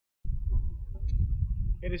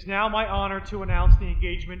It is now my honor to announce the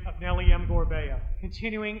engagement of Nellie M. Gorbea,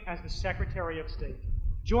 continuing as the Secretary of State.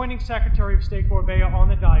 Joining Secretary of State Gorbea on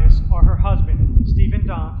the dais are her husband, Stephen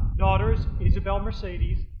Dant, daughters Isabel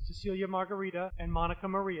Mercedes, Cecilia Margarita, and Monica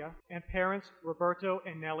Maria, and parents Roberto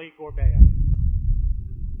and Nellie Gorbea.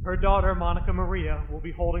 Her daughter, Monica Maria, will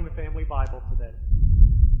be holding the family Bible today.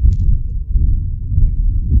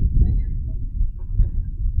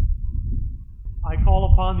 I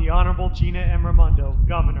call upon the Honorable Gina M. Raimondo,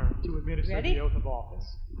 Governor, to administer the oath of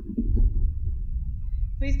office.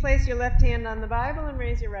 Please place your left hand on the Bible and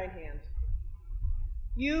raise your right hand.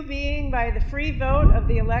 You being by the free vote of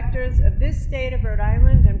the electors of this state of Rhode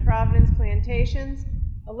Island and Providence Plantations,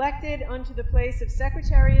 elected unto the place of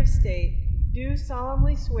Secretary of State, do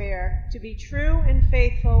solemnly swear to be true and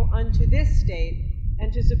faithful unto this state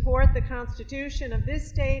and to support the Constitution of this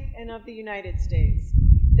state and of the United States,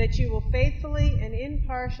 that you will faithfully and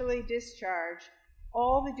impartially discharge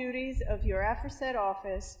all the duties of your aforesaid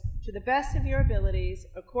office to the best of your abilities,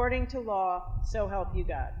 according to law, so help you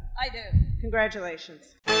God. I do.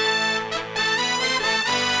 Congratulations.